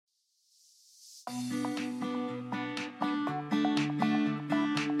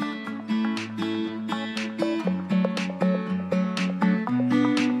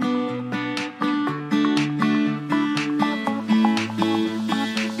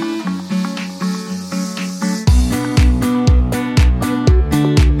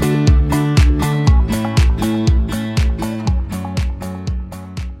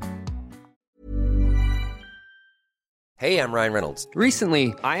I'm Ryan Reynolds.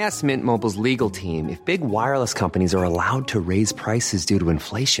 Recently, I asked Mint Mobile's legal team if big wireless companies are allowed to raise prices due to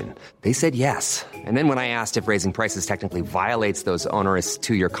inflation. They said yes. And then when I asked if raising prices technically violates those onerous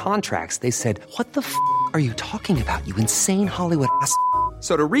 2-year contracts, they said, "What the f*** are you talking about, you insane Hollywood ass?"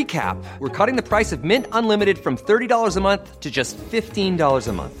 So to recap, we're cutting the price of Mint Unlimited from $30 a month to just $15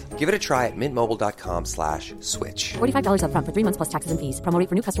 a month. Give it a try at mintmobile.com/switch. $45 up front for 3 months plus taxes and fees. Promo rate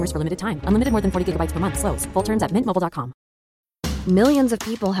for new customers for limited time. Unlimited more than 40 gigabytes per month. Slows full terms at mintmobile.com. Millions of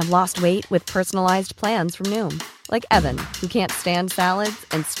people have lost weight with personalized plans from Noom. Like Evan, who can't stand salads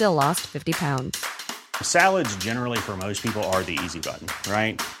and still lost 50 pounds. Salads generally for most people are the easy button,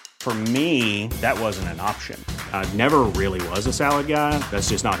 right? For me, that wasn't an option. I never really was a salad guy.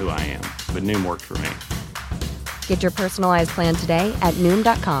 That's just not who I am. But Noom worked for me. Get your personalized plan today at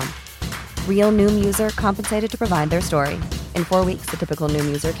Noom.com. Real Noom user compensated to provide their story. In 4 weeks, the typical Noom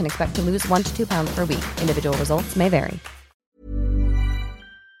user can expect to lose 1 to 2 pounds per week. Individual results may vary.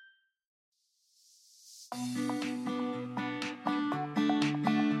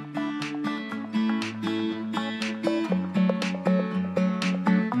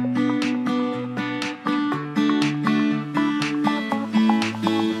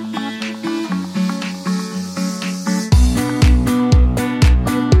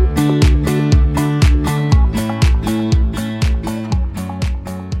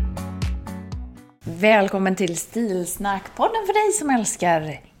 Välkommen till Stilsnack-podden för dig som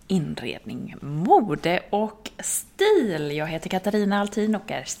älskar inredning, mode och stil. Jag heter Katarina Altin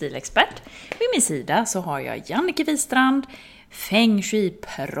och är stilexpert. Vid min sida så har jag Jannike Wistrand, Feng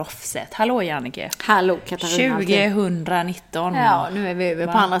Shui-proffset. Hallå Jannike! Hallå Katarina! 2019. Ja, nu är vi över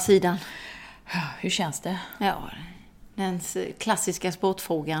på andra sidan. Hur känns det? Ja, den klassiska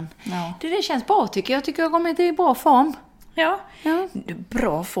sportfrågan. Ja. Det känns bra tycker jag. Jag tycker jag kommer till bra form. Ja,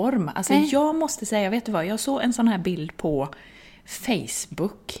 bra form. Alltså jag måste säga, vet du vad? Jag såg en sån här bild på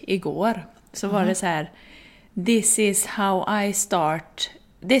Facebook igår. Så var det så här: This is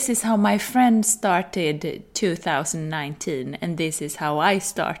how my friend started 2019 and this is how I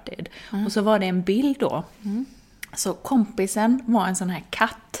started. Och så var det en bild då. Så kompisen var en sån här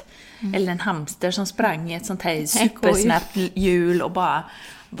katt eller en hamster som sprang i ett sånt här supersnabbt hjul och bara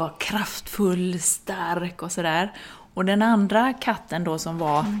var kraftfull, stark och sådär. Och den andra katten då som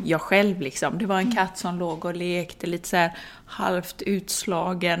var jag själv liksom, det var en katt som låg och lekte lite så här halvt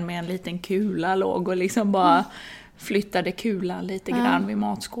utslagen med en liten kula, låg och liksom bara flyttade kulan lite grann vid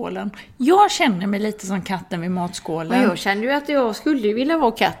matskålen. Jag känner mig lite som katten vid matskålen. Och jag kände ju att jag skulle vilja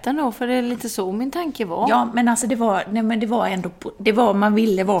vara katten då, för det är lite så min tanke var. Ja, men alltså det var ändå, man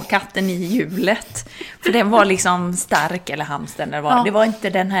ville vara katten i hjulet. För den var liksom stark, eller hamstern eller vad. Det var inte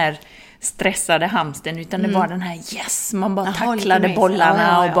den här stressade hamsten, utan det var den här man bara tacklade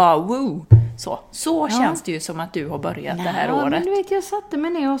bollarna och bara woo. Så känns det ju som att du har börjat det här året. Men du vet, jag satte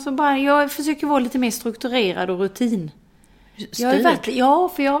mig ner och så bara, jag försöker vara lite mer strukturerad och rutin. För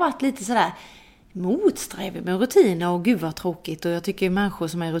jag har varit lite sådär motsträvig med rutiner och gud vad tråkigt, och jag tycker människor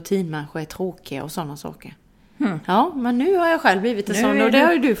som är rutinmänniskor är tråkiga och sådana saker. Ja, men nu har jag själv blivit en sån, och det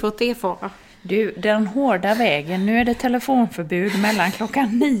har ju du fått erfara. Du, den hårda vägen, nu är det telefonförbud mellan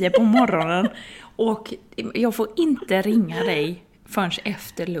 9 på morgonen och jag får inte ringa dig förrän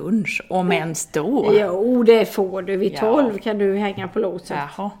efter lunch, om ens då. Jo, det får du. Vid 12 kan du hänga på låset.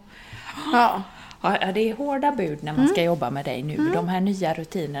 Jaha. Ja, det är hårda bud när man ska jobba med dig nu. De här nya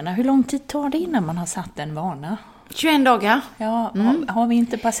rutinerna. Hur lång tid tar det innan man har satt en vana? 21 dagar. Ja, har vi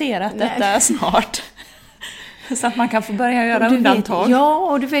inte passerat detta snart? Så att man kan få börja göra undantag.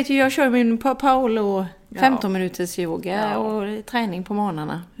 Och du vet ju, jag kör min Paolo 15 minuters yoga och träning på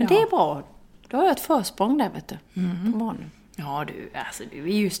morgnarna. Men det är bra. Då har jag ett försprång där, vet du, på morgonen. Ja, du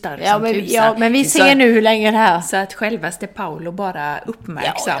är ju stark som tusan. Ja, men vi ser nu hur länge det här. Så att självaste Paolo bara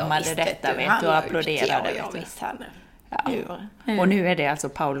uppmärksammade detta, vet du, och applåderade. Ja, visst han. Och nu är det alltså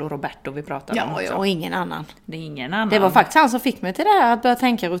Paolo Roberto vi pratar om också. Ja, och ingen annan. Det är ingen annan. Det var faktiskt han som fick mig till det här att börja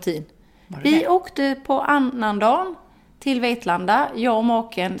tänka rutin. Vi åkte på annandagen till Vetlanda. Jag och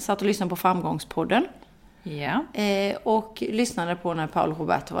maken satt och lyssnade på Framgångspodden. Ja. Och lyssnade på när Paolo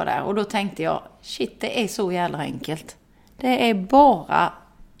Roberto var där. Och då tänkte jag, shit, det är så jävla enkelt. Det är bara,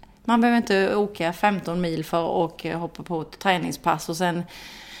 man behöver inte åka 15 mil för att hoppa på ett träningspass och sen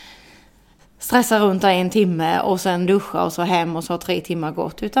stressa runt 1 timme och sen duscha och så hem och så har 3 timmar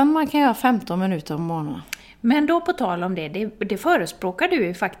gått. Utan man kan göra 15 minuter om morgonen. Men då på tal om det förespråkar du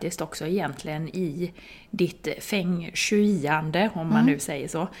ju faktiskt också egentligen i ditt feng shui-ande, om man nu säger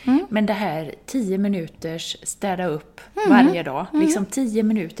så. Men det här 10 minuters städa upp varje dag, liksom 10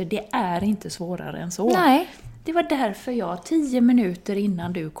 minuter, det är inte svårare än så. Nej. Det var därför jag 10 minuter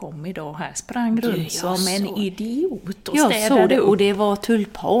innan du kom idag här sprang runt som en idiot och jag städade såg det, upp. och det var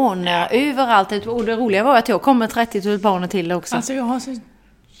tulpaner överallt. Och det roliga var att jag kom med 30 tulpaner till också. Alltså jag har så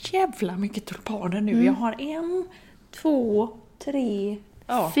jävla mycket tulpaner nu. Jag har 1, 2, 3,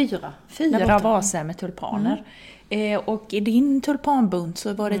 4 vaser med tulpaner. Och i din tulpanbunt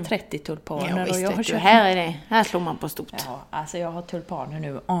så var det 30 tulpaner. Ja, visst, och jag har köpt... här är det. Här slår man på stort. Ja, alltså jag har tulpaner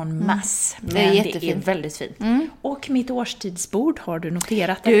nu en masse. Det är jättefint. Det är väldigt fint. Och mitt årstidsbord, har du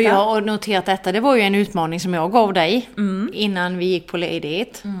noterat detta? Du, jag har noterat detta. Det var ju en utmaning som jag gav dig innan vi gick på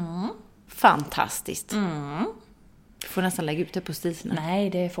ledighet. Fantastiskt. Du får nästan lägga ut det på stilsna. Nej,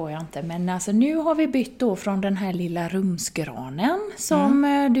 det får jag inte. Men alltså, nu har vi bytt då från den här lilla rumsgranen som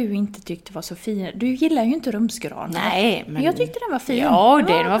du inte tyckte var så fin. Du gillar ju inte rumsgranen. Nej, men jag tyckte den var fin. Ja,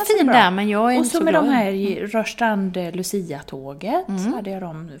 den var fin bra. där, men jag är och inte så så med glad. de här i Rörstrand Lucia-tåget så hade jag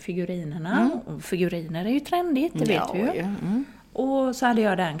de figurinerna. Och figuriner är ju trendigt, det vet vi ju. Och så hade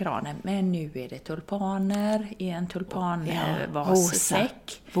jag den granen. Men nu är det tulpaner i en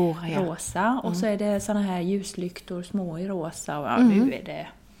tulpanvassäck. Rosa. Och så är det såna här ljuslyktor, små i rosa. Och nu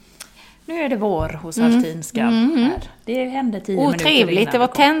är det vår hos Altinskan här. Det hände 10 minuter innan. Trevligt, det var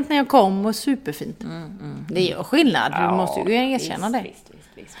tänt när jag kom och superfint. Det gör skillnad, du måste ju erkänna det.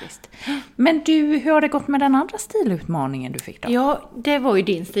 Visst. Men du, hur har det gått med den andra stilutmaningen du fick då? Ja, det var ju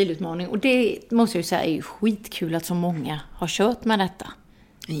din stilutmaning. Och det måste jag ju säga är ju skitkul att så många har kört med detta.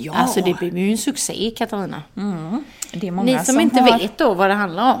 Ja. Alltså det blir ju en succé, Katarina. Det är många Ni som inte vet då vad det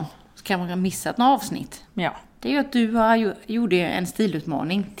handlar om, så kan man ha missat några avsnitt. Ja. Det är ju att du gjorde en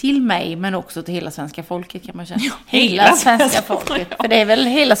stilutmaning till mig, men också till hela svenska folket, kan man säga. Ja, hela svenska folket. För det är väl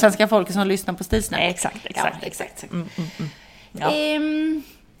hela svenska folket som lyssnar på Stilsnack. Exakt.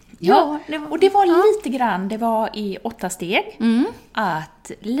 Ja. Och det var lite grann, det var i 8 steg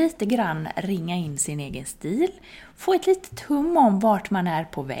att lite grann ringa in sin egen stil, få ett litet hum om vart man är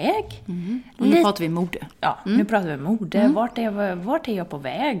på väg. Och nu pratar vi mode. Ja, nu pratar vi mode. Vart är jag på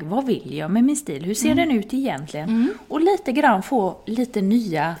väg? Vad vill jag med min stil? Hur ser den ut egentligen? Och lite grann få lite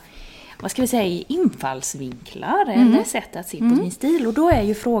nya, vad ska vi säga, infallsvinklar eller sätt att se på min stil. Och då är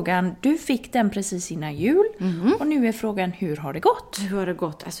ju frågan, du fick den precis innan jul och nu är frågan, hur har det gått? Hur har det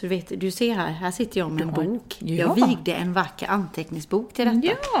gått? Alltså du ser här sitter jag med en bok. Ja. Jag vigde en vacker anteckningsbok till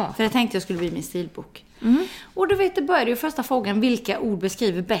detta. Ja. För jag tänkte jag skulle bli min stilbok. Och då började ju första frågan, vilka ord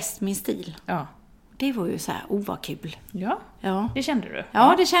beskriver bäst min stil? Ja. Det var ju så här, vad kul. Ja, Ja. det kände du?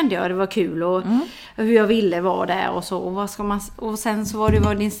 Ja, det kände jag. Det var kul och hur jag ville vara där och så. Och sen så var det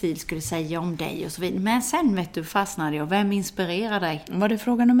vad din stil skulle säga om dig och så vidare. Men sen vet du, fastnade jag. Vem inspirerar dig? Var det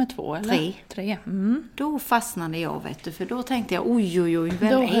fråga nummer 2 eller? 3. 3. Då fastnade jag, vet du. För då tänkte jag, oj,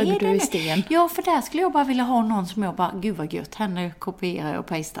 vem Då är högg det du i nu? sten. Ja, för där skulle jag bara vilja ha någon som jag bara, gud vad gött. Henne kopierar jag och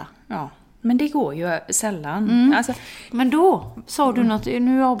pastar. Ja, men det går ju sällan. Alltså, Men då sa du något,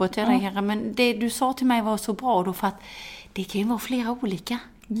 nu avbröt jag dig här, men det du sa till mig var så bra då, för att det kan ju vara flera olika.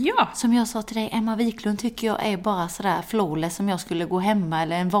 ja. Som jag sa till dig, Emma Wiklund tycker jag är bara sådär flawless som jag skulle gå hemma,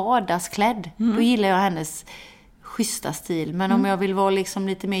 eller en vardagsklädd. Då gillar jag hennes schyssta stil. Men om jag vill vara liksom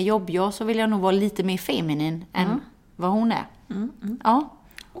lite mer jobbig, så vill jag nog vara lite mer feminin än vad hon är. Ja.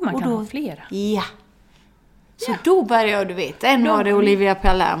 Och man kan då, ha flera. Ja. Så då började jag, du vet, var det Olivia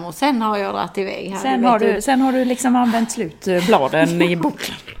Palermo, sen har jag dragit iväg här. Sen har du liksom använt slut bladen i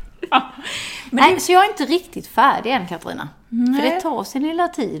boken. Ja. Nej, så jag är inte riktigt färdig än, Katarina. För det tar sin lilla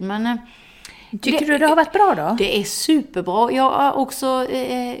tid, men... Tycker du det har varit bra då? Det är superbra. Jag har också...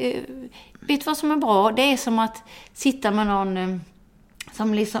 vet vad som är bra? Det är som att sitta med någon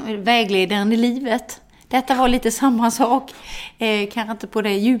som liksom vägleder i livet. Detta var lite samma sak. Kanske inte på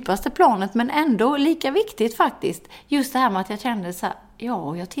det djupaste planet, men ändå lika viktigt faktiskt. Just det här med att jag kände så här,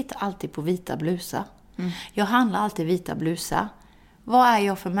 jag tittar alltid på vita blusar. Jag handlar alltid vita blusar. Vad är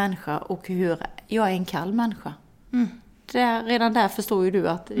jag för människa och hur... Jag är en kall människa. Redan där förstår ju du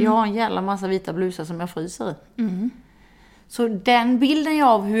att jag har en jävla massa vita blusar som jag fryser i. Så den bilden jag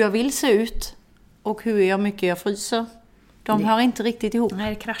av hur jag vill se ut och hur mycket jag fryser, de hör inte riktigt ihop. Nej,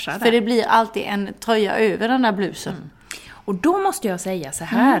 det kraschar där. För det blir alltid en tröja över den där blusen. Och då måste jag säga så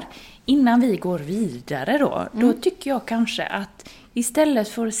här, innan vi går vidare då tycker jag kanske att istället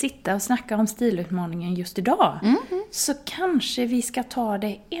för att sitta och snacka om stilutmaningen just idag, så kanske vi ska ta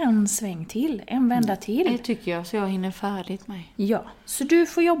det en sväng till, en vända till. Det tycker jag, så jag hinner färdigt mig. Ja, så du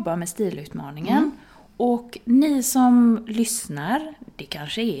får jobba med stilutmaningen. Och ni som lyssnar, det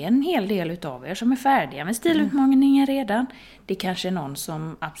kanske är en hel del utav er som är färdiga med stilutmaningen redan. Det kanske är någon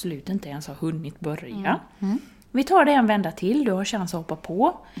som absolut inte ens har hunnit börja. Vi tar det en vända till, du har chans att hoppa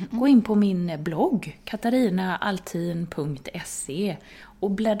på. Gå in på min blogg, katarinaaltin.se,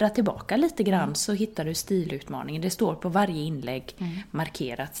 och bläddra tillbaka lite grann så hittar du stilutmaningen. Det står på varje inlägg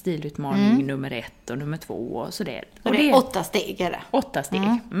markerat stilutmaning nummer 1 och nummer 2 och sådär. Och det är 8 steg är det. 8 steg.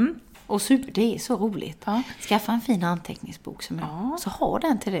 Och det är så roligt. Ja. Skaffa en fin anteckningsbok som jag. Så ha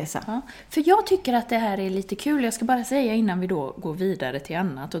den till det sen. Ja. För jag tycker att det här är lite kul. Jag ska bara säga innan vi då går vidare till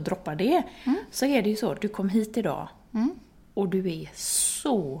annat och droppar det. Så är det ju så, du kom hit idag och du är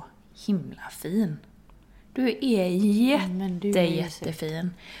så himla fin. Du är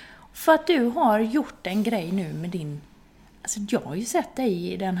jättefin. För att du har gjort en grej nu med din... Alltså jag har ju sett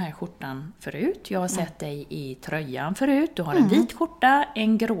dig i den här skjortan förut. Jag har sett dig i tröjan förut. Du har en vit skjorta,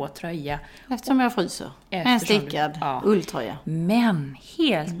 en grå tröja. Eftersom jag fryser. En stickad ulltröja. Men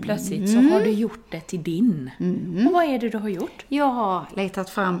helt plötsligt så har du gjort det till din. Och vad är det du har gjort? Jag har letat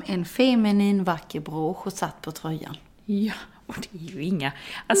fram en feminin vacker brosch och satt på tröjan. Ja, och det är ju inga...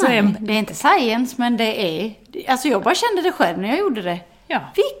 Alltså, nej, det är inte science, men det är... Alltså jag bara kände det själv när jag gjorde det. Ja.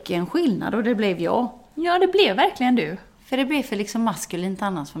 Vilken skillnad, och det blev jag. Ja, det blev verkligen du. För det blev för liksom maskulint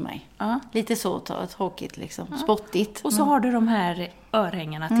annars för mig. Ja. Lite så tråkigt liksom. Ja. Sportigt. Och så har du de här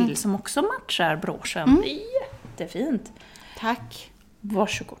örhängarna till som också matchar broschen. Jättefint. Tack.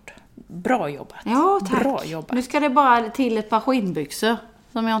 Varsågod. Bra jobbat. Ja, tack. Bra jobbat. Nu ska det bara till ett par skinnbyxor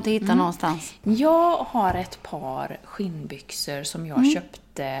som jag inte hittar någonstans. Jag har ett par skinnbyxor som jag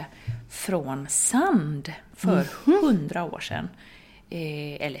köpte från Sand för 100 år sedan.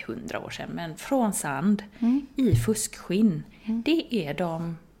 Eller 100 år sedan, men från Sand i fuskskinn. Det är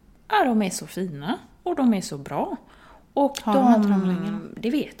de är så fina och de är så bra. Och det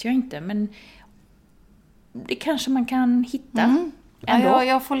vet jag inte, men det kanske man kan hitta. Ja,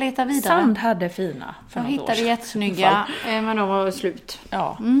 jag får leta vidare. Sand hade fina för jag något år hittade sedan. jättesnygga, men de var slut.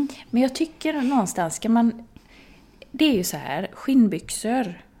 Ja, men jag tycker någonstans det är ju så här,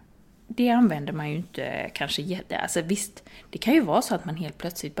 skinnbyxor, det använder man ju inte kanske alltså visst, det kan ju vara så att man helt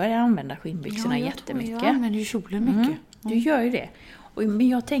plötsligt börjar använda skinnbyxorna jättemycket. Jag använder ju kjolen mycket. Du gör ju det. Men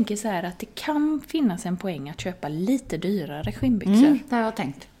jag tänker så här att det kan finnas en poäng att köpa lite dyrare skinnbyxor. Det har jag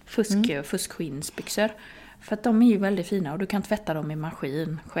tänkt. Fuskskinsbyxor. För att de är ju väldigt fina och du kan tvätta dem i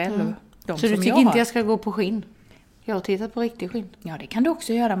maskin själv. De så du tycker inte jag ska gå på skinn? Jag har tittat på riktig skinn. Ja, det kan du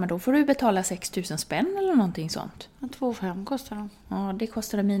också göra, men då får du betala 6 000 spänn eller någonting sånt. 2,5 kostar de. Ja, det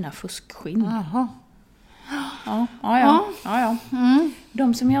kostade mina fuskskinn. Jaha. Ja.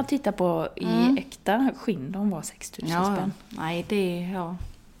 De som jag tittar på i äkta skinn, de var 6 000 spänn. Nej, det har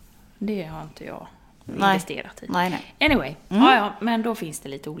inte jag investerat i. Nej. Anyway, men då finns det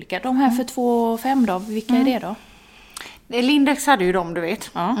lite olika. De här för 2,5 då, vilka är det då? Lindex hade ju dem, du vet.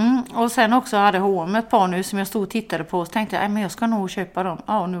 Ja. Och sen också hade H&M ett par nu som jag stod och tittade på. Och tänkte jag, men jag ska nog köpa dem.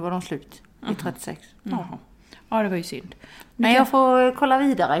 Ja, nu var de slut. I 36. Ja, det var ju synd. Men jag får kolla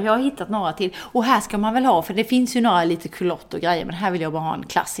vidare. Jag har hittat några till. Och här ska man väl ha, för det finns ju några lite kulott och grejer. Men här vill jag bara ha en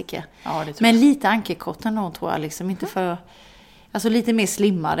klassiker. Ja, det tror men jag. Lite ankelkotten då, tror jag. Liksom inte för... Alltså lite mer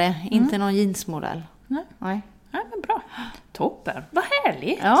slimmade. Inte någon jeansmodell. Nej. Ja, men bra. Toppen. Vad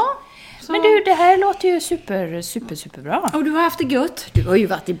härligt. Ja. Så. Men du, det här låter ju superbra. Och du har haft det gött. Du har ju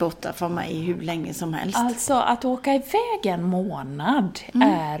varit i borta för mig hur länge som helst. Alltså att åka iväg en månad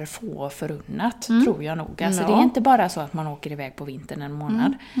är få förunnat, tror jag nog. Alltså det är inte bara så att man åker iväg på vintern en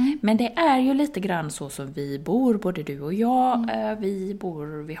månad. Men det är ju lite grann så som vi bor, både du och jag. Vi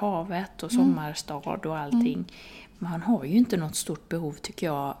bor vid havet och sommarstad och allting. Man har ju inte något stort behov, tycker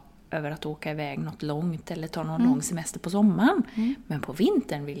jag, över att åka iväg något långt eller ta någon lång semester på sommaren. Men på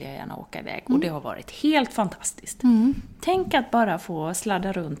vintern vill jag gärna åka iväg och det har varit helt fantastiskt. Tänk att bara få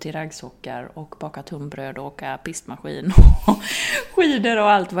sladda runt i raggsockar och baka tunnbröd och åka pistmaskin och skidor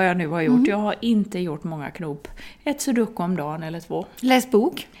och allt vad jag nu har gjort. Jag har inte gjort många knop. Ett sudoku om dagen eller 2.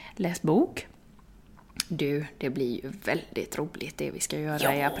 Läs bok. Du, det blir ju väldigt roligt det vi ska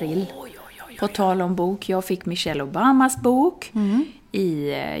göra i april. På tal om bok, jag fick Michelle Obamas bok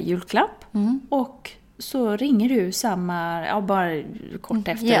i julklapp. Och så ringer du bara kort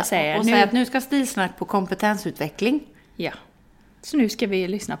efter och säger... Och säger att nu ska stilsnack på kompetensutveckling. Ja, så nu ska vi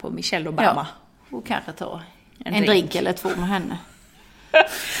lyssna på Michelle Obama. Ja, och kanske ta en drink eller 2 med henne.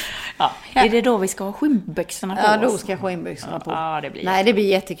 Ja. Är det då vi ska ha skinnbyxorna på oss? Ja, då ska skinnbyxorna på. Ja, det blir Nej, det blir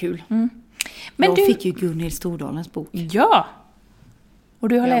jättekul. Men jag fick ju Gunhild Stordalens bok. Ja! Och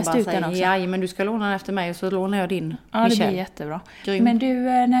du har läst ut den också? Ja, men du ska låna den efter mig och så lånar jag din. Ja, Michelle. det blir jättebra. Grym. Men du,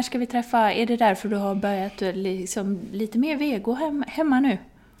 när ska vi träffa? Är det därför du har börjat liksom, lite mer vego hemma nu?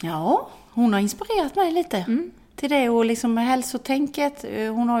 Ja, hon har inspirerat mig lite till det och liksom hälsotänket.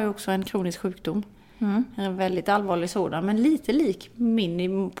 Hon har ju också en kronisk sjukdom. En väldigt allvarlig sådan, men lite lik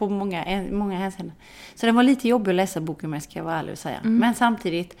min på många hänseenden. Så det var lite jobbigt att läsa boken med, ska jag vara ärlig och säga. Men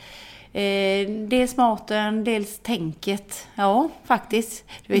samtidigt, dels maten, dels tänket. Ja, faktiskt.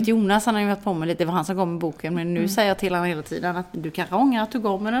 Du vet, Jonas, han har ju varit på mig lite, det var han som gav med boken. Men nu säger jag till honom hela tiden att du kanske ångrar att du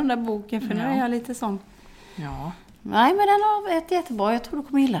gav med den där boken, för nu är jag lite sån. Ja. Nej, men den har varit jättebra. Jag tror du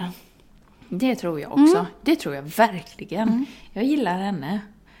kommer gilla den. Det tror jag också. Det tror jag verkligen. Jag gillar henne.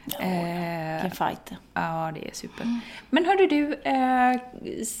 Vilken fighter. Ja, det är super. Men hörde du,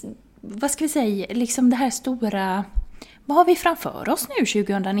 vad ska vi säga, liksom det här stora, vad har vi framför oss nu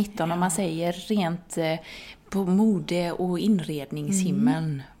 2019 om man säger rent på mode- och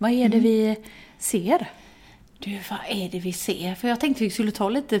inredningshimmeln? Vad är det vi ser? Du, vad är det vi ser? För jag tänkte vi skulle ta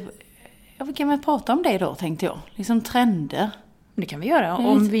lite, vi kan väl prata om det då, tänkte jag. Liksom trender. Det kan vi göra.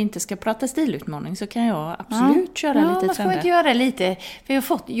 Om vi inte ska prata stilutmaning så kan jag absolut köra lite trender. Ja, får inte göra det lite. För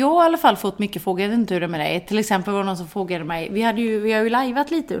jag har i alla fall fått mycket frågor. Jag vet inte hur det är med dig. Till exempel var det någon som frågade mig. Vi har ju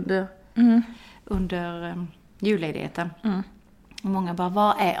liveat lite under julledigheten. Och många bara,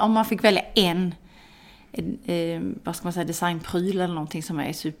 vad är, om man fick välja en vad ska man säga, designpryl eller någonting som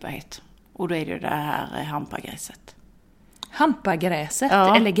är superhett. Och då är det här hampagräset. Hampagräset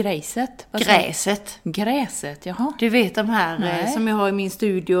eller gräset? Gräset, jaha. Du vet de här som jag har i min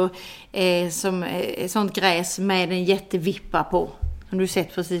studio, som sånt gräs med en jättevippa på. Som du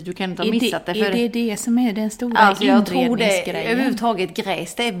sett precis, du kan inte ha missat det. Är det som är den stora inredningsgrejen? Jag tror det, överhuvudtaget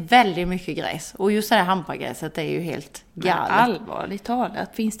gräs, det är väldigt mycket gräs. Och just det här hampagräset är ju helt galet. Men allvarligt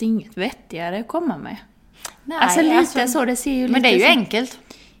talat, finns det inget vettigare att komma med? Nej, alltså lite så, det ser ju lite. Men det är ju enkelt.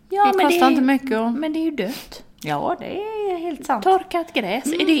 Ja, det kostar inte mycket. Men det är ju dött. Ja, det är helt sant. Torkat gräs.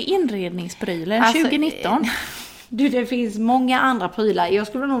 Är det inredningsprylen 2019? Du, det finns många andra prylar. Jag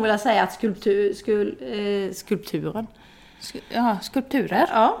skulle nog vilja säga att skulpturen. Skulpturer?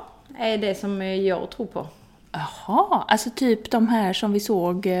 Ja, är det som jag tror på. Jaha, alltså typ de här som vi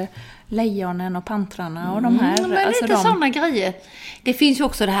såg, lejonen och pantrarna och de här. Men alltså lite sådana grejer. Det finns ju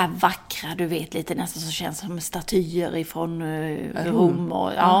också det här vackra, du vet, lite nästan så känns som statyer ifrån Rom.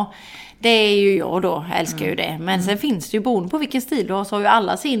 Och, det är ju jag då, älskar ju det. Men sen finns det ju, beroende på vilken stil du har, så har ju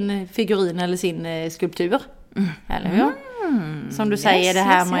alla sin figurin eller sin skulptur. Eller hur? Som du säger, det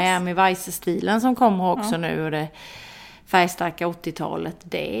här Miami Vice-stilen som kommer också nu, och det färgstarka 80-talet,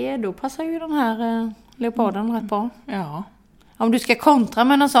 då passar ju den här leoparden rätt bra. Ja. Om du ska kontra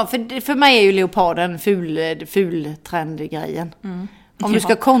med någon sån, för mig är ju leoparden ful trendgrejen. Om du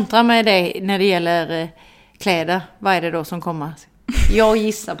ska kontra med det när det gäller kläder, vad är det då som kommer? Jag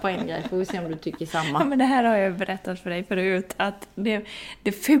gissar på en grej, får vi se om du tycker samma. Ja, men det här har jag berättat för dig förut, att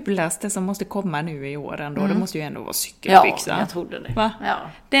det fulaste som måste komma nu i år ändå, det måste ju ändå vara cykelbyxan. Ja, jag trodde det. Va? Ja.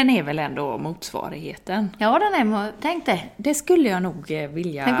 Den är väl ändå motsvarigheten. Ja, den är, tänk det. Det skulle jag nog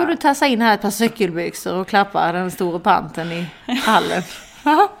vilja. Tänk om du tassa in här ett par cykelbyxor och klappa den stora panten i hallen.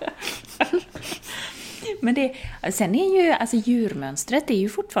 Men sen är ju, alltså djurmönstret är ju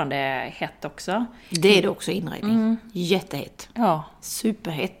fortfarande hett också. Det är det också, inredning. Jättehett. Ja.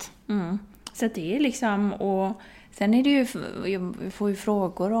 Superhett. Så det är liksom, och sen är det ju, jag får ju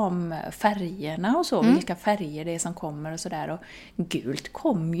frågor om färgerna och så, vilka färger det är som kommer och sådär. Och gult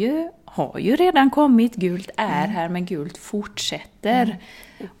har ju redan kommit, gult är här, men gult fortsätter.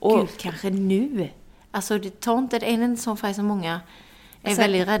 Och gult kanske nu. Alltså det tar inte, det är en sån färg som många är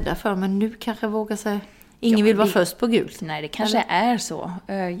väldigt rädda för, men nu kanske vågar sig. Ingen vill vara först på gult. Nej, det kanske är så.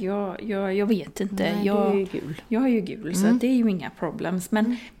 Jag vet inte. Nej, jag är ju gul. Jag är ju gul, så det är ju inga problems.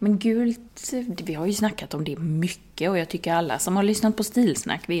 Men gult, vi har ju snackat om det mycket. Och jag tycker alla som har lyssnat på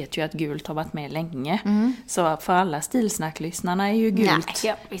Stilsnack vet ju att gult har varit med länge. Så för alla Stilsnack-lyssnarna är ju gult.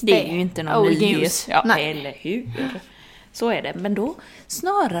 Nej, det är ju inte någon nyhet. Ja, eller hur? Så är det. Men då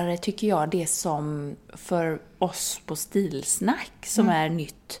snarare tycker jag det som för oss på Stilsnack som är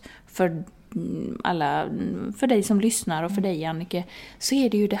nytt för alla, för dig som lyssnar och för dig, Annike, så är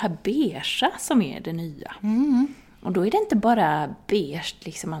det ju det här beige som är det nya. Och då är det inte bara beige,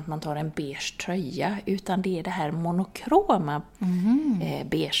 liksom att man tar en beige tröja, utan det är det här monokroma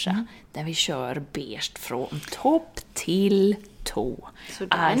beige, där vi kör beige från topp till tå. Så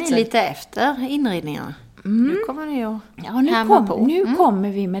där är ni lite efter inredningarna. Nu kommer ni att nu kommer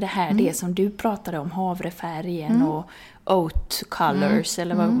vi med det här, det som du pratade om, havrefärgen och oat colors,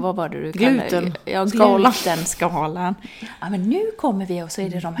 eller vad var det du kallade? Glutenskalan. Ja, men nu kommer vi, och så är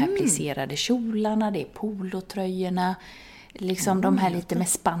det de här plisserade kjolarna, det är polotröjorna, liksom de här lite med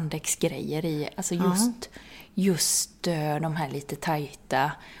spandexgrejer i, alltså just de här lite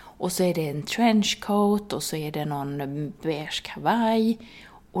tajta, och så är det en trenchcoat, och så är det någon beige kavaj,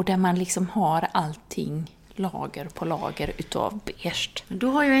 och där man liksom har allting lager på lager utav beige. Du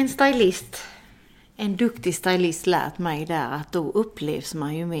har ju en stylist en duktig stylist lärt mig där att då upplevs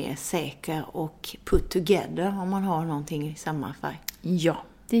man ju mer säker och put together om man har någonting i samma färg. Ja,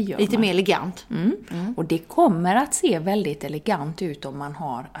 det gör Lite man. mer elegant. Och det kommer att se väldigt elegant ut om man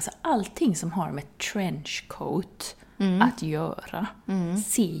har, alltså allting som har med trenchcoat att göra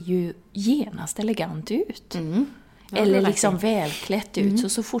ser ju genast elegant ut. Eller liksom välklätt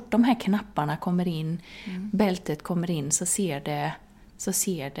ut. Så fort de här knapparna kommer in, bältet kommer in, så ser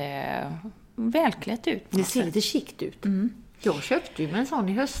det välklätt ut. Det ser lite chikt ut. Jag köpte ju en sån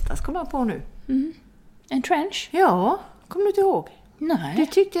i höstas, kommer jag på nu. En trench? Ja, kommer du inte ihåg? Nej. Du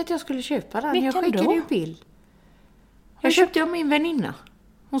tyckte att jag skulle köpa den. Vilken Jag skickade då? ju bild. Jag köpte av min väninna.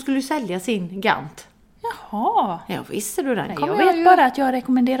 Hon skulle sälja sin Gant. Jaha. Ja, visste du den? Nej, Kommer jag vet bara att jag har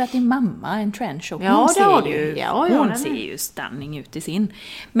rekommenderat din mamma en trench och Ja, hon det har ser du. ju, Ja, ja, hon den är- ser ju stunning ut i sin.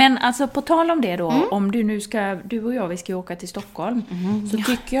 Men alltså på tal om det då, om du nu ska, du och jag, vi ska åka till Stockholm, så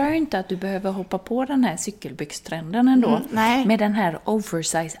tycker jag ju inte att du behöver hoppa på den här cykelbyxtrenden ändå. nej. Med den här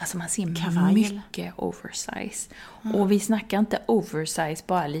oversize, alltså man ser Kavaj, mycket oversize. Och vi snackar inte oversize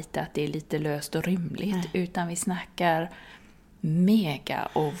bara lite att det är lite löst och rymligt, utan vi snackar mega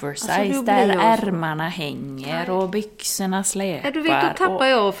oversize, Alltså, då där blir jag så- ärmarna hänger och byxorna släpar. Ja, du vet, då tappar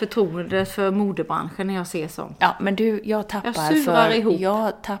jag förtroende för modebranschen när jag ser sånt. Ja, men du, jag surar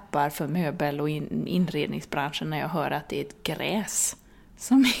ihop. tappar för möbel- och inredningsbranschen när jag hör att det är ett gräs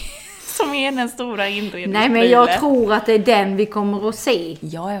som är den stora inredningsprylen. Nej, men jag tror att det är den vi kommer att se.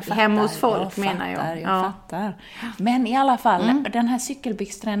 Ja, jag fattar. Hemma hos folk, menar jag. Jag fattar. Men i alla fall, den här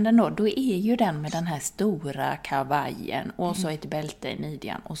cykelbyxtrenden då är ju den med den här stora kavajen och så ett bälte i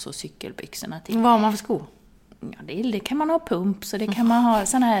midjan och så cykelbyxorna till. Vad har man för skor? Ja, det kan man ha pumps och det kan man ha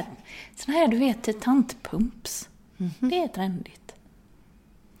såna här du vet, tantpumps. Det är trendigt.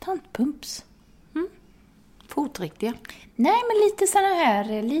 Tantpumps. Fotriktiga. Nej, men lite såna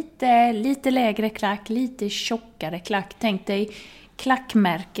här, lite lägre klack, lite tjockare klack. Tänk dig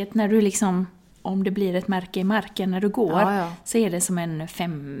klackmärket när du liksom, om det blir ett märke i marken när du går, så är det som en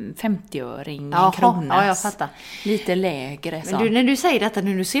 50-öring, en kronas. Ja, jag fattar. Lite lägre. Så. Men du, när du säger detta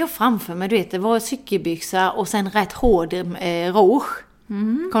nu ser jag framför mig, du vet, det var cykelbyxa och sen rätt hård rouge.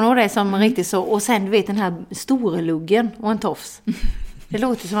 Kommer du ihåg det som riktigt så? Och sen, du vet, den här stora luggen och en tofs. Det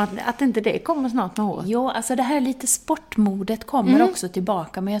låter som att inte det kommer snart med håret. Jo, alltså det här lite sportmodet kommer också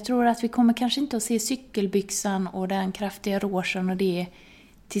tillbaka. Men jag tror att vi kommer kanske inte att se cykelbyxan och den kraftiga rougen och det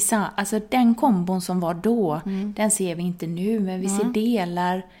tillsammans. Alltså den kombon som var då, den ser vi inte nu. Men vi ser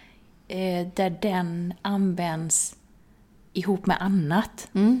delar där den används ihop med annat.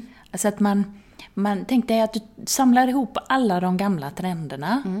 Alltså att man tänkte att du samlar ihop alla de gamla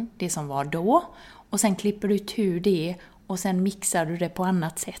trenderna, det som var då. Och sen klipper du ut hur det och sen mixar du det på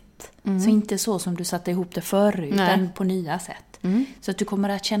annat sätt. Så inte så som du satte ihop det förut, utan på nya sätt. Så att du kommer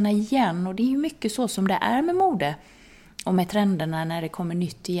att känna igen, och det är ju mycket så som det är med mode. Och med trenderna när det kommer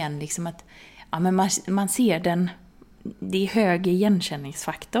nytt igen. Liksom att, ja, men man ser den, det är hög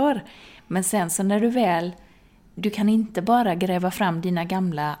igenkänningsfaktor. Men sen så när du kan inte bara gräva fram dina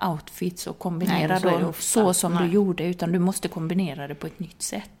gamla outfits och kombinera dem så som du gjorde, utan du måste kombinera det på ett nytt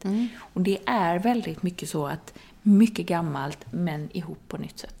sätt. Och det är väldigt mycket så att mycket gammalt men ihop på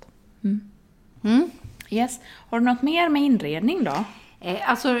nytt sätt. Yes. Har du något mer med inredning då?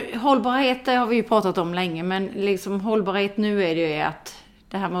 Alltså hållbarhet har vi ju pratat om länge, men liksom hållbarhet nu är det ju att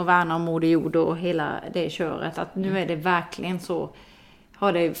det här med att värna om moder jord och hela det köret, att nu är det verkligen så,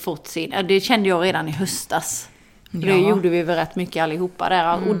 har det fått sin, det kände jag redan i höstas. Det gjorde vi väl rätt mycket allihopa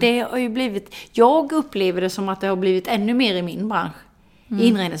där. Och det har ju blivit, jag upplever det som att det har blivit ännu mer i min bransch, i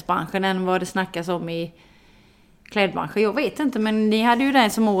inredningsbranschen, än vad det snackas om i klädbranschen. Jag vet inte, men ni hade ju det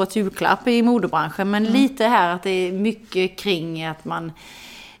som årets julklapp i modebranschen. Men lite här att det är mycket kring att man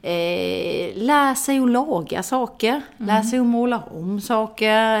lär sig att laga saker, lär sig att måla om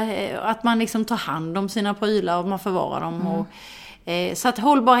saker, att man liksom tar hand om sina prylar och man förvarar dem. Och, så att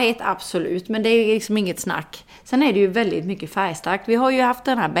hållbarhet absolut, men det är liksom inget snack. Sen är det ju väldigt mycket färgstarkt. Vi har ju haft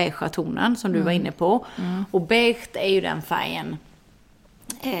den här beigea tonen som du var inne på. Och beige är ju den färgen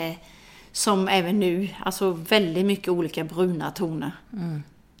som även nu, alltså väldigt mycket olika bruna toner.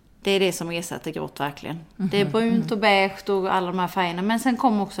 Det är det som ersätter grått verkligen. Det är brunt och beige och alla de här färgerna. Men sen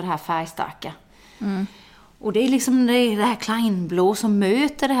kommer också det här färgstarka. Och det är liksom det här kleinblå som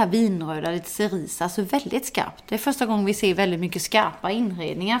möter det här vinröda, lite cerise, alltså väldigt skarpt. Det är första gången vi ser väldigt mycket skarpa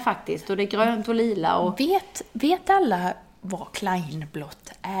inredningar faktiskt. Och det är grönt och lila. Och Vet alla vad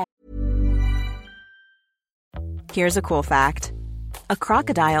kleinblått är? Here's a cool fact. A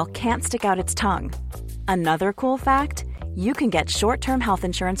crocodile can't stick out its tongue. Another cool fact, you can get short-term health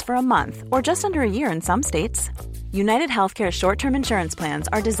insurance for a month or just under a year in some states. United Healthcare short-term insurance plans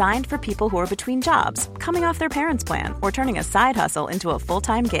are designed for people who are between jobs, coming off their parents' plan, or turning a side hustle into a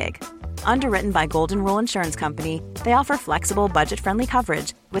full-time gig. Underwritten by Golden Rule Insurance Company, they offer flexible, budget-friendly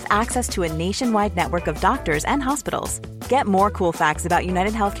coverage with access to a nationwide network of doctors and hospitals. Get more cool facts about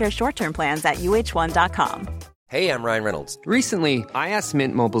United Healthcare short-term plans at uh1.com. Hey, I'm Ryan Reynolds. Recently, I asked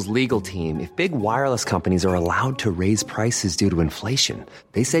Mint Mobile's legal team if big wireless companies are allowed to raise prices due to inflation.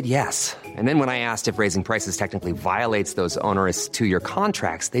 They said yes. And then when I asked if raising prices technically violates those onerous two-year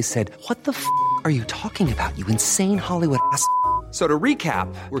contracts, they said, "What the f*** are you talking about, you insane Hollywood ass?" So to recap,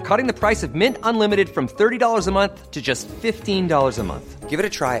 we're cutting the price of Mint Unlimited from $30 a month to just $15 a month. Give it a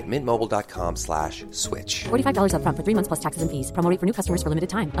try at mintmobile.com/switch. $45 up front for 3 months plus taxes and fees. Promo rate for new customers for limited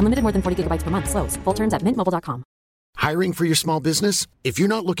time. Unlimited more than 40 gigabytes per month. Slows full terms at mintmobile.com. Hiring for your small business? If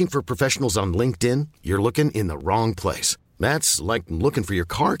you're not looking for professionals on LinkedIn, you're looking in the wrong place. That's like looking for your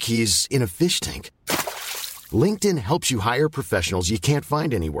car keys in a fish tank. LinkedIn helps you hire professionals you can't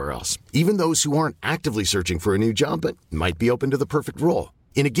find anywhere else, even those who aren't actively searching for a new job but might be open to the perfect role.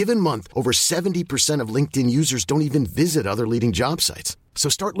 In a given month, over 70% of LinkedIn users don't even visit other leading job sites. So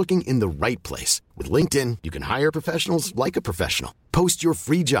start looking in the right place. With LinkedIn, you can hire professionals like a professional. Post your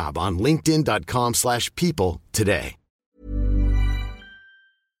free job on linkedin.com/people today.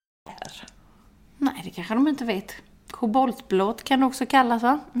 Nej, det kanske de inte vet. Koboltblått kan det också kallas,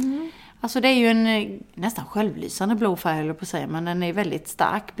 va? Alltså det är ju en nästan självlysande blå färg, eller på att säga, men den är väldigt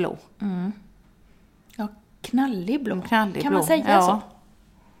stark blå. Ja, knallig blå. Knallig kan blå. Man säga ja. så?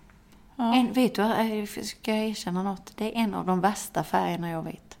 Ja. Vet du, ska jag erkänna något? Det är en av de värsta färgerna jag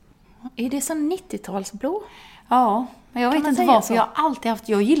vet. Är det som 90-talsblå? Ja, men jag vet inte varför. Så? Jag har alltid haft,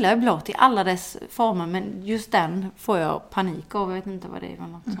 jag gillar blått i alla dess former, men just den får jag panik av. Jag vet inte vad det är för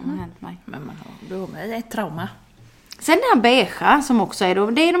något som har hänt mig. Men då är det ett trauma. Sen den här beige som också är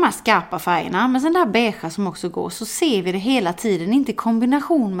då, det är de här skarpa färgerna, men sen den här beige som också går, så ser vi det hela tiden, inte i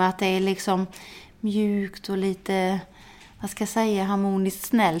kombination med att det är liksom mjukt och lite, vad ska jag säga, harmoniskt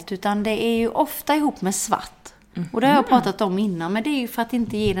snällt, utan det är ju ofta ihop med svart. Och det har jag pratat om innan, men det är ju för att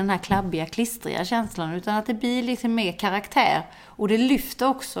inte ge den här klabbiga, klistriga känslan, utan att det blir lite mer karaktär, och det lyfter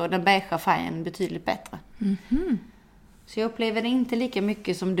också den beigea färgen betydligt bättre. Så jag upplever det inte lika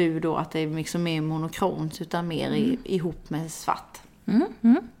mycket som du då, att det är liksom mer monokront, utan mer ihop med svart.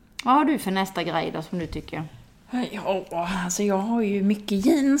 Vad har du för nästa grej då som du tycker? Ja, alltså jag har ju mycket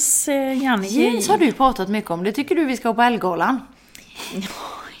jeans, Janne. Jeans har du pratat mycket om. Det tycker du vi ska ha på Ellegalan?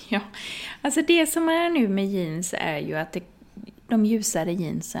 Ja, alltså det som är nu med jeans är ju att de ljusare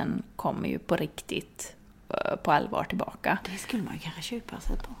jeansen kommer ju på riktigt, på allvar tillbaka. Det skulle man kanske köpa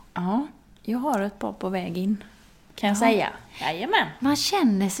sig på. Ja, jag har ett par på väg in, kan jag säga. Jajamän. Man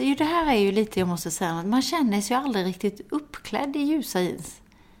känner sig ju, det här är ju lite, jag måste säga, att man känner sig ju aldrig riktigt uppklädd i ljusa jeans.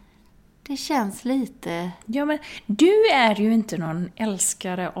 Det känns lite... Ja, men du är ju inte någon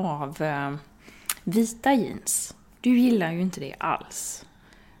älskare av vita jeans. Du gillar ju inte det alls.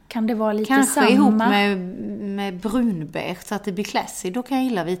 Kan det vara lite kanske samma? Ihop med brunbeige så att det blir classy. Då kan jag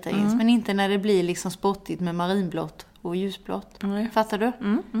gilla vita jeans. Men inte när det blir liksom spottigt med marinblått och ljusblått. Fattar du?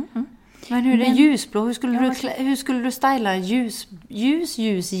 Men hur är det ljusblå? Hur skulle du styla ljus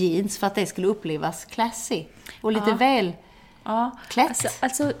jeans för att det skulle upplevas classy? Och lite väl klätt?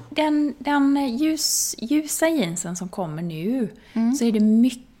 Alltså den ljusa jeansen som kommer nu, så är det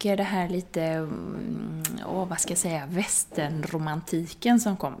mycket det här lite, vad ska jag säga, västernromantiken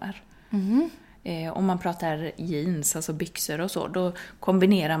som kommer. Om man pratar jeans, alltså byxor och så, då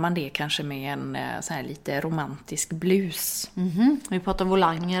kombinerar man det kanske med en så här lite romantisk blus. Vi pratar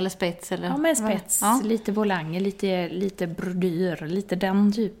volang eller spets? Eller? Ja, med spets, lite volang, lite brodyr, lite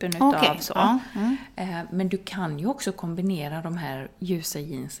den typen av så. Men du kan ju också kombinera de här ljusa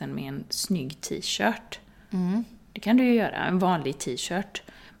jeansen med en snygg t-shirt. Det kan du ju göra, en vanlig t-shirt.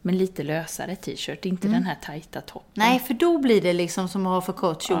 Men lite lösare t-shirt, inte den här tajta toppen. Nej, för då blir det liksom som att ha för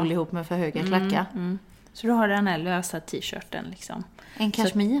kort kjol ihop med för höga klackar. Så du har den här lösa t-shirten liksom. En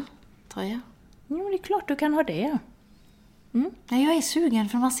kashmir, tror jag. Jo, det är klart du kan ha det. Nej, jag är sugen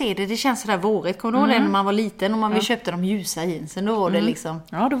för man ser det. Det känns sådär vårigt. Kommer du ihåg det när man var liten och man köpte de ljusa jeansen? Då var det liksom...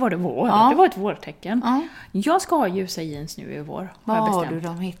 Ja, då var det vår. Ja. Det var ett vårtecken. Jag ska ha ljusa jeans nu i vår. Vad har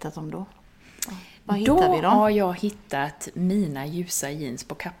du hittat dem då? Vad hittar då vi dem? Har jag hittat mina ljusa jeans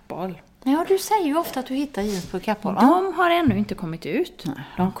på Kappahl. Ja, du säger ju ofta att du hittar jeans på Kappahl. De har ännu inte kommit ut.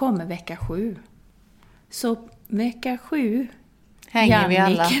 De kommer vecka 7. Så vecka 7 hänger vi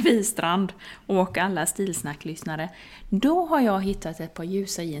alla. Jannik Wistrand och alla stilsnacklyssnare. Då har jag hittat ett par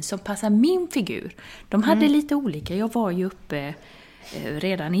ljusa jeans som passar min figur. De hade lite olika. Jag var ju uppe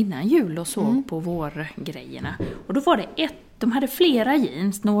redan innan jul och såg på vårgrejerna. Och då var det de hade flera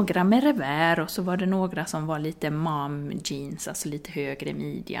jeans, några med revär och så var det några som var lite mom jeans, alltså lite högre i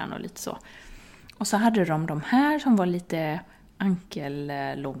midjan och lite så. Och så hade de här som var lite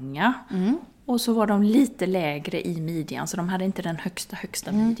ankellånga. Och så var de lite lägre i midjan, så de hade inte den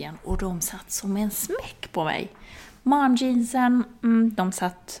högsta midjan. Och de satt som en smäck på mig. Mom-jeansen, de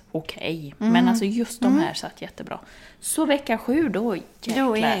satt okej. Men alltså just de här satt jättebra. Så vecka 7, då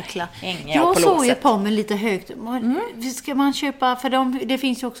jäklar. Jag såg ett par med lite högt. Ska man köpa, för det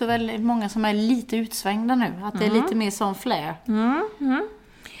finns ju också väldigt många som är lite utsvängda nu. Att det är lite mer sån flare.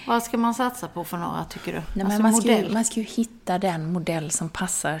 Vad ska man satsa på för några, tycker du? Nej, alltså men man ska ju hitta den modell som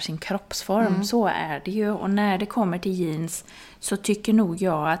passar sin kroppsform. Så är det ju. Och när det kommer till jeans så tycker nog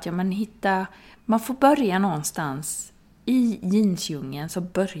jag att man får börja någonstans. I jeansdjungeln så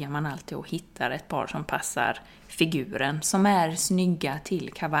börjar man alltid att hitta ett par som passar figuren. Som är snygga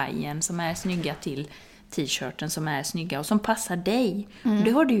till kavajen, som är snygga till t-shirten, som är snygga och som passar dig. Och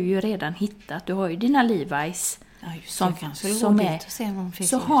det har du ju redan hittat. Du har ju dina Levi's. Ja, just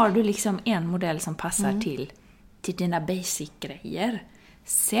så har du liksom en modell som passar till dina basic-grejer.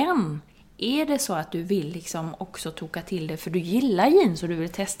 Sen är det så att du vill liksom också toka till det, för du gillar jeans och du vill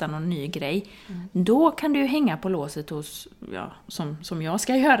testa någon ny grej, då kan du hänga på låset hos, som jag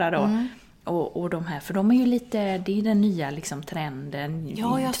ska göra då. Och de här, för de är ju lite, det är den nya liksom trenden,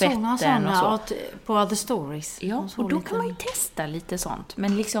 jag tvätten såg några och så. På Other Stories. Ja, och då kan man ju testa lite sånt.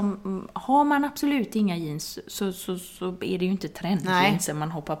 Men liksom, har man absolut inga jeans så är det ju inte trendjeansen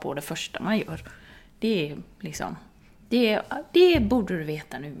man hoppar på det första man gör. Det är liksom, det borde du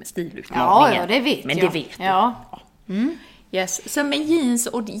veta nu med stilutmaningen. Ja, det vet men jag. Men det vet ja. du. Yes. Så med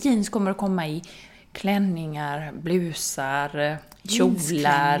jeans kommer att komma i klänningar, blusar,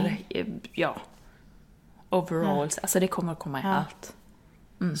 kjolar, overalls. Alltså det kommer att komma i allt.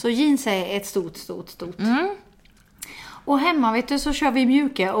 Så jeans är ett stort. Och hemma, vet du, så kör vi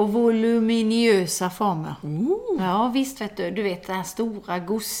mjuka och voluminösa former. Ja, visst, vet du vet det här stora,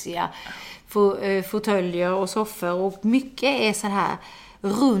 gossiga fåtöljer och soffor, och mycket är så här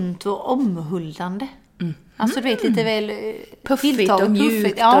runt och omhuldande. Alltså du vet, lite väl puffigt och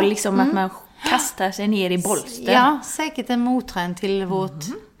mjukt och liksom att man kastar sig ner i bolster. Ja, säkert en mottrend till vårt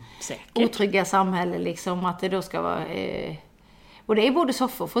otrygga samhälle liksom, att det då ska vara och det är både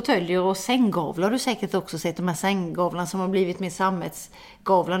soffor, fåtöljer och sänggavlar. Du har säkert också sett de här sänggavlarna som har blivit mer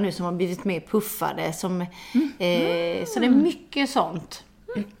sammetsgavlar nu, som har blivit mer puffade som, så det är mycket sånt.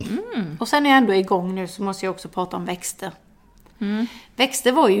 Och sen är jag ändå igång nu, så måste jag också prata om växter.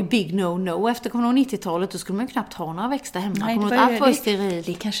 Växter var ju big no-no efter 90-talet. Då skulle man ju knappt ha några växter hemma. Nej, allt var sterilt.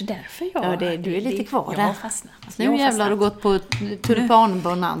 Det är kanske därför jag... Ja, du är lite kvar där. Alltså, nu jävlar har du gått på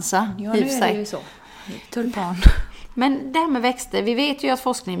tulpanbonanza. Ja, nu är det ju så. Tulpan. Men det här med växter, vi vet ju att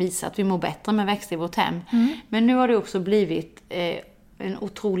forskning visar att vi mår bättre med växter i vårt hem. Men nu har det också blivit en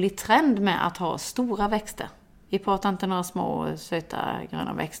otrolig trend med att ha stora växter. Vi pratar inte några små söta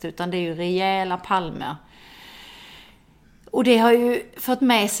gröna växter, utan det är ju rejäla palmer. Och det har ju fått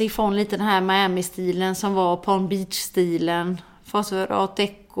med sig från lite den här Miami-stilen som var Palm Beach-stilen. Först var det Art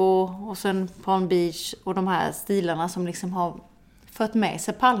Deco och sen Palm Beach, och de här stilarna som liksom har fått med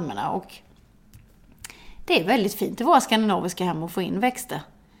sig palmerna. Och det är väldigt fint i våra skandinaviska hem att få in växter.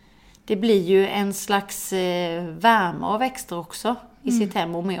 Det blir ju en slags värme av växter också i sitt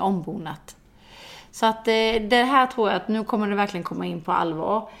hem och mer ombonat. Så att det här tror jag att nu kommer det verkligen komma in på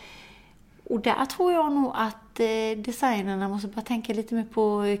allvar. Och där tror jag nog att designerna måste bara tänka lite mer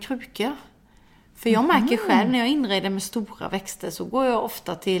på krukor. För jag märker själv när jag inreder med stora växter så går jag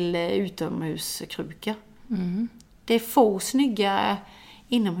ofta till utomhuskrukor. Det är få snygga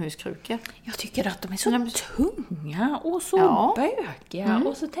inomhuskrukor. Jag tycker att de är så tunga och så bökiga.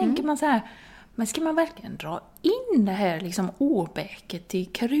 Och så tänker man så här, men ska man verkligen dra in det här liksom åbäket till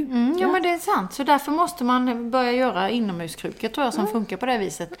krukor? Ja, men det är sant. Så därför måste man börja göra inomhuskrukor, tror jag, som funkar på det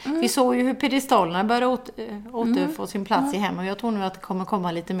viset. Vi såg ju hur pedestalerna började återfå sin plats i hem. Och jag tror nu att det kommer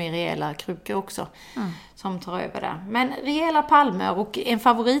komma lite mer rejäla krukor också som tar över där. Men rejäla palmer, och en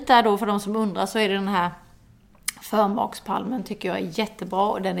favorit där då för de som undrar, så är det den här förmakspalmen, tycker jag är jättebra,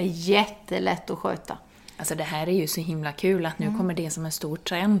 och den är jättelätt att sköta. Alltså det här är ju så himla kul att nu kommer det som en stor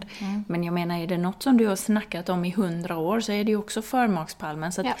trend. Men jag menar, är det något som du har snackat om i 100 år så är det ju också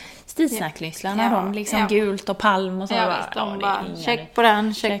förmakspalmen. Så att stilsnacklysslarna, de liksom gult och palm och så. Ja, visst, de bara, check på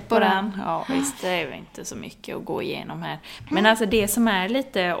den, check på den. Ja, visst, det är ju inte så mycket att gå igenom här. Men alltså det som är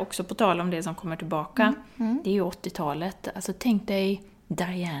lite, också på tal om det som kommer tillbaka, det är ju 80-talet. Alltså tänk dig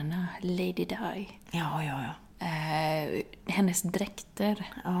Diana, Lady Di. Ja. Hennes dräkter.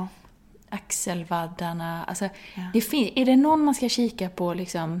 Ja. axelvaddarna. Alltså, är det någon man ska kika på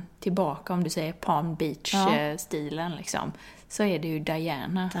liksom, tillbaka, om du säger Palm Beach-stilen, liksom, så är det ju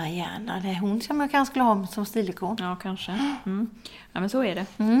Diana. Diana, det är hon som jag kanske skulle ha som stilikon. Ja, kanske. Ja, men så är det.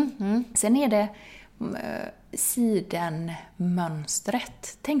 Sen är det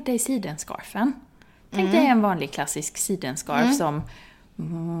sidenmönstret. Tänk dig sidenskarfen. Tänk dig en vanlig klassisk sidenskarf som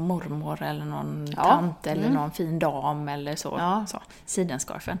mormor eller någon tant eller någon fin dam eller så.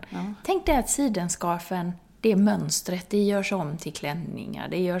 Sidenskarfen. Tänk dig att sidenskarfen, det mönstret, det görs om till klänningar,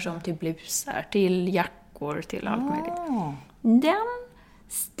 det görs om till blusar, till jackor, till allt möjligt. Den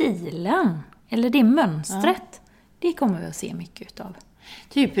stilen, eller det mönstret, det kommer vi att se mycket utav.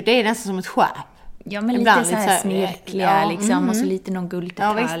 Typ, det är nästan som ett skärp. Ja, men lite så här snirkliga liksom, och så lite någon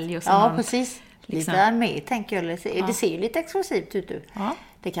gulddetalj. Och så någon, precis. Liksom. Lite med, tänker jag. Det ser ju lite exklusivt ut. Ja.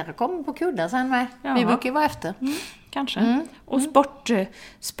 Det kanske kommer på kuddar sen med. Ja. Vi brukar ju vara efter. Kanske. Och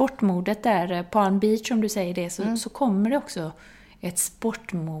sportmodet där, Palm Beach, om du säger det, så kommer det också ett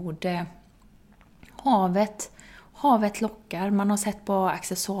sportmode. Havet lockar. Man har sett på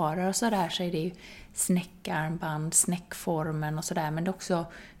accessoarer och sådär, så är det ju snäckarmband, snäckformen och sådär. Men det är också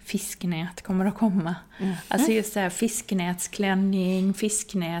fisknät kommer att komma. Alltså just det här fisknätsklänning,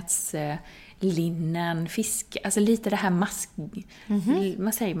 fisknätslinnen, alltså lite det här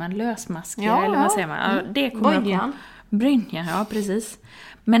vad säger man, lösmasker, eller vad säger man? Ja, det kommer att komma. Brynja, ja precis.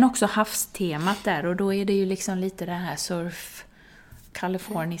 Men också havstemat där, och då är det ju liksom lite det här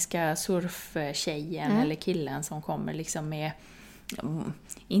kaliforniska surftjejen eller killen som kommer liksom med,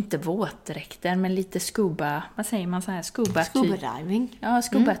 inte våtdräkten, men lite scuba, vad säger man, så här scuba diving. Ja,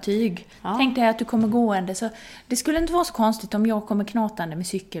 scuba-tyg. Tänk dig att du kommer gående, så det skulle inte vara så konstigt om jag kommer knatande med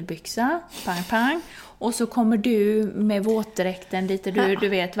cykelbyxa, pang pang, och så kommer du med våtdräkten lite, du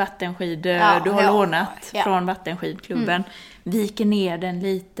vet, vattenskidor, du har lånat från vattenskidklubben, viker ner den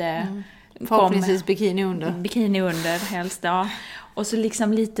lite, förhoppningsvis bikini under helst, ja. Och så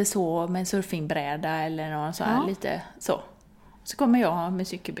liksom lite så med en surfingbräda eller någon så här, lite så. Så kommer jag ha med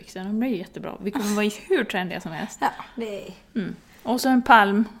cykelbyxorna. De blir jättebra. Vi kommer vara hur trendiga som helst. Ja, det är... Och så en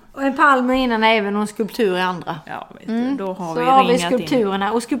palm. Och en palm innan även och en skulptur i andra. Ja, vet du, då har så vi har ringat vi skulpturerna.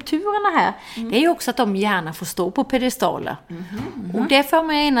 In. Och skulpturerna här, det är ju också att de gärna får stå på pedestaler. Och det får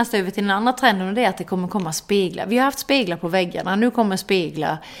man genast över till den andra trenden, och det är att det kommer komma speglar. Vi har haft speglar på väggarna. Nu kommer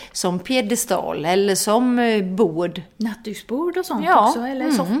speglar som pedestal eller som bord. Nattduksbord och sånt också.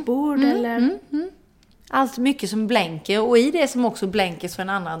 Eller soffbord eller... Allt mycket som blänker, och i det som också blänker så en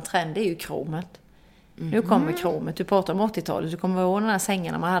annan trend, det är ju kromet. Nu kommer kromet. Du pratar om 80-talet, du kommer ihåg den här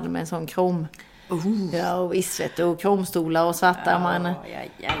sängarna man hade med en sån krom. Ja, och visst, och kromstolar och svarta.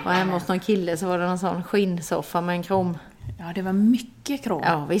 Och hemma hos någon kille så var det någon sån skinnsoffa med en krom. Ja, det var mycket krom.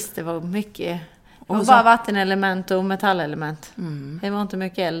 Ja, visst, det var mycket. Och så... bara vattenelement och metallelement. Det var inte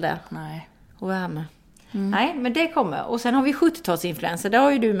mycket eld där. Nej. Och värme. Nej, men det kommer. Och sen har vi 70-talsinfluenser. Det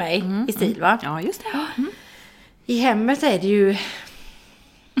har ju du med i stil, va? Ja, just det. I hemmet är det ju...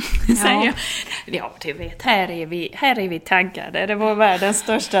 Ja, du vet, här är vi taggade. Det var världens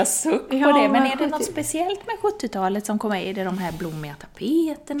största suck på det. Men är det något speciellt med 70-talet som kommer? Är det de här blommiga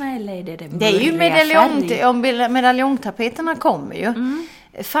tapeterna eller är det är ju medaljongtapeterna kommer ju.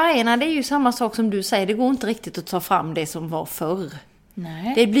 Färgerna, det är ju samma sak som du säger. Det går inte riktigt att ta fram det som var förr.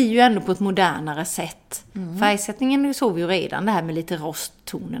 Nej. Det blir ju ändå på ett modernare sätt. Färgsättningen såg vi ju redan, det här med lite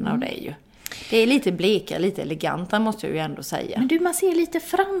rosttonerna och det är ju. Det är lite blekare, lite elegantare måste jag ju ändå säga. Men du, man ser lite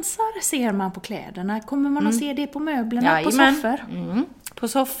fransar ser man på kläderna. Kommer man att se det på möblerna, på soffor? På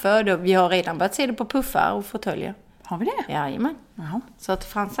soffor, vi har redan börjat se det på puffar och fåtöljer. Har vi det? Jajamän. Så att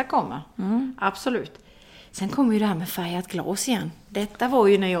fransar kommer. Absolut. Sen kommer ju det här med färgat glas igen. Detta var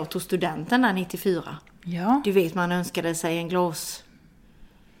ju när jag tog studenten där 94. Ja. Du vet, man önskade sig en glas...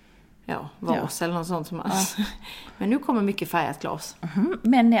 vas eller något sånt som man... Men nu kommer mycket färgat glas.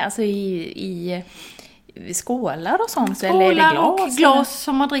 Men alltså i skålar och sånt? Skålar eller är det glas? Och glas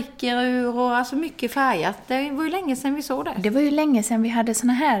som man dricker ur och alltså mycket färgat. Det var ju länge sedan vi såg det. Det var ju länge sedan vi hade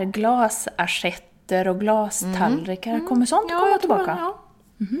såna här glasaschetter och glastallrikar. Kommer sånt komma tillbaka?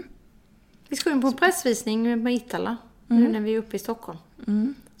 Vi ska in på en pressvisning med Itala nu när vi är uppe i Stockholm.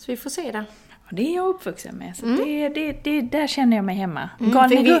 Så vi får se det. Det är jag uppvuxen med. Så det där känner jag mig hemma.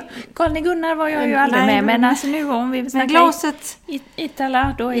 Galne Gunnar var jag ju aldrig med. Men alltså nu om vi snackar glaset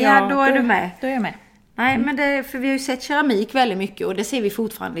Itala, då är du med. Då är jag med. Nej, men för vi har ju sett keramik väldigt mycket. Och det ser vi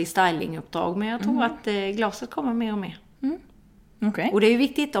fortfarande i stylinguppdrag. Men jag tror att glaset kommer mer och mer. Okay. Och det är ju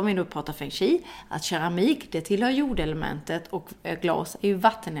viktigt om vi nu pratar feng shui att keramik, det tillhör jordelementet och glas är ju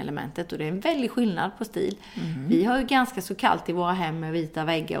vattenelementet och det är en väldig skillnad på stil. Vi har ju ganska så kallt i våra hem med vita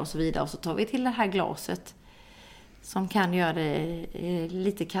väggar och så vidare och så tar vi till det här glaset som kan göra det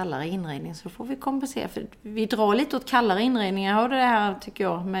lite kallare inredning, så då får vi kompensera. För vi drar lite åt kallare inredningar. Jag har det här tycker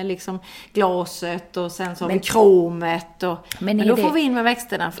jag med liksom glaset och sen så har vi kromet. Men då får vi in med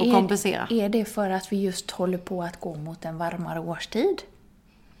växterna för att kompensera. Är det för att vi just håller på att gå mot en varmare årstid?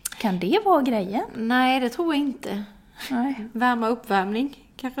 Kan det vara grejen? Nej, det tror jag inte. Nej. Uppvärmning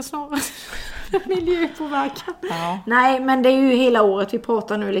kanske snarare. Miljöpåverkan. Ja. Nej, men det är ju hela året vi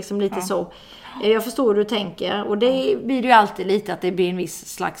pratar nu liksom lite så. Jag förstår hur du tänker. Och det blir ju alltid lite att det blir en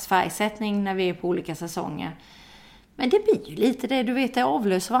viss slags färgsättning när vi är på olika säsonger. Men det blir ju lite det, du vet, det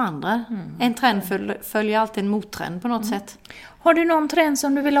avlöser varandra. En trend följer alltid en mottrend på något sätt. Har du någon trend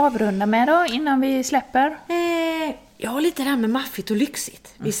som du vill avrunda med då innan vi släpper? Ja, lite det här med maffigt och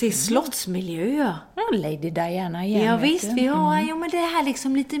lyxigt. Vi ser slottsmiljöer. Lady Diana igen. Ja visst, vi har jo, men det här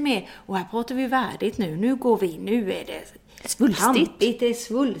liksom lite mer. Och här pratar vi värdigt nu. Nu går vi in, nu är det svulstigt. Det är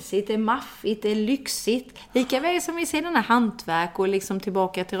svulstigt, det är maffigt, det är lyxigt. Lika väl som vi ser den här hantverk och liksom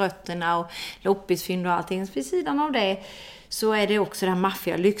tillbaka till rötterna och loppisfynd och allting. Vid sidan av det så är det också det här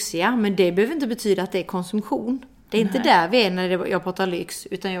maffiga, lyxiga. Men det behöver inte betyda att det är konsumtion. Det är inte där vi är när jag pratar lyx.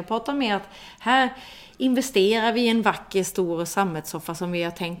 Utan jag pratar mer att här investerar vi i en vacker stor sammetssoffa som vi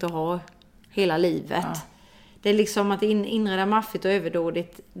har tänkt att ha hela livet. Ja. Det är liksom att inreda maffigt och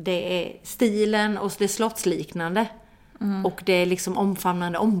överdådigt. Det är stilen och det är slottsliknande. Och det är liksom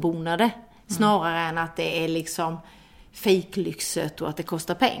omfamnande, ombonade. Snarare än att det är liksom fejklyxet och att det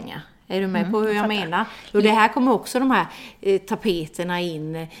kostar pengar. Är du med på hur jag menar? Och det här kommer också de här tapeterna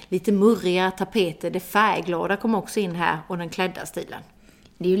in. Lite murriga tapeter. Det färgglada kommer också in här. Och den klädda stilen.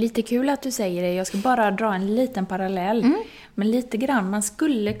 Det är ju lite kul att du säger det. Jag ska bara dra en liten parallell. Men lite grann, man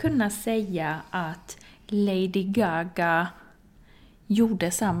skulle kunna säga att Lady Gaga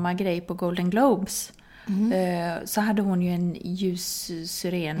gjorde samma grej på Golden Globes. Så hade hon ju en ljus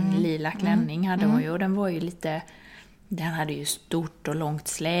syren lila klänning hade hon ju, och den var ju lite, den hade ju stort och långt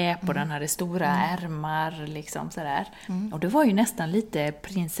släp och den hade stora ärmar liksom sådär. Och det var ju nästan lite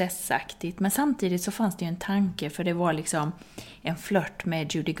prinsessaktigt, men samtidigt så fanns det ju en tanke, för det var liksom en flört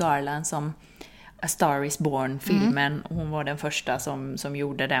med Judy Garland som A Star is Born-filmen. Hon var den första som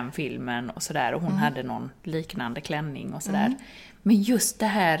gjorde den filmen och sådär, och hon hade någon liknande klänning och sådär. Men just det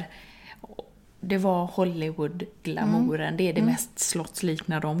här, det var Hollywood-glamouren. Det är det mest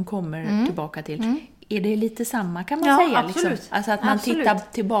slottsliknande de kommer tillbaka till. Är det lite samma kan man säga? Absolut. Liksom? Alltså att man tittar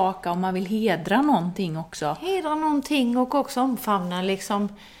tillbaka och man vill hedra någonting också. Hedra någonting och också omfamna liksom...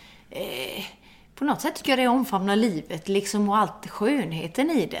 på något sätt tycker jag det omfamnar livet liksom, och allt skönheten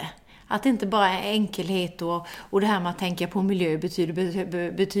i det. Att det inte bara är enkelhet och det här med att tänka på miljö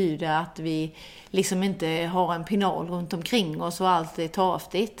betyder att vi liksom inte har en pinal runt omkring oss och allt är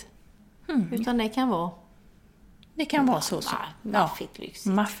torftigt. Utan det kan vara... Det kan vara så. Maffigt,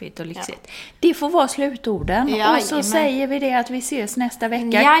 lyxigt. Maffigt och lyxigt. Ja. Det får vara slutorden. Ja, och så säger vi det att vi ses nästa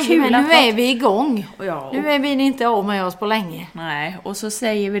vecka. Ja, men nu är vi igång. Nu är vi inte av med oss på länge. Nej, och så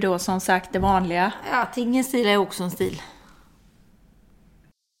säger vi då som sagt det vanliga. Ja, att ingen stil är också en stil.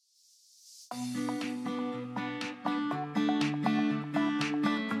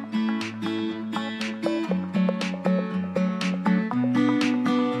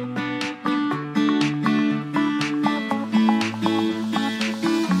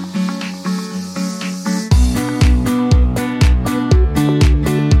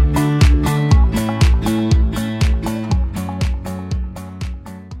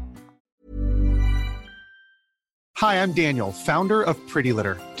 Hi, I'm Daniel, founder of Pretty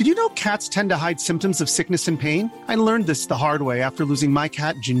Litter. Did you know cats tend to hide symptoms of sickness and pain? I learned this the hard way after losing my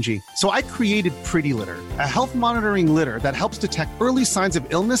cat, Gingy. So I created Pretty Litter, a health monitoring litter that helps detect early signs of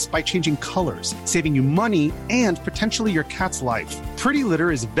illness by changing colors, saving you money and potentially your cat's life. Pretty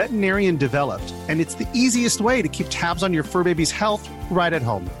Litter is veterinarian developed, and it's the easiest way to keep tabs on your fur baby's health right at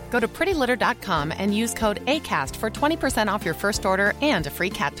home. Go to prettylitter.com and use code ACAST for 20% off your first order and a free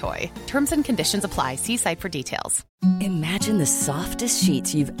cat toy. Terms and conditions apply. See site for details. Imagine the softest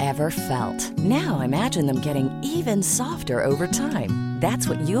sheets you've ever felt. Now imagine them getting even softer over time. That's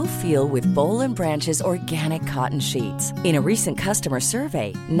what you'll feel with Boll & Branch's organic cotton sheets. In a recent customer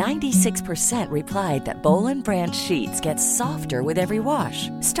survey, 96% replied that Boll & Branch sheets get softer with every wash.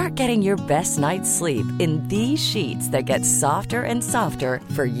 Start getting your best night's sleep in these sheets that get softer and softer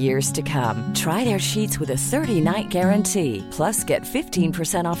for years to come. Try their sheets with a 30-night guarantee. Plus, get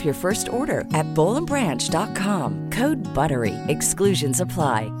 15% off your first order at bollandbranch.com. Code BUTTERY. Exclusions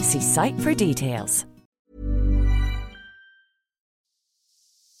apply. See site for details.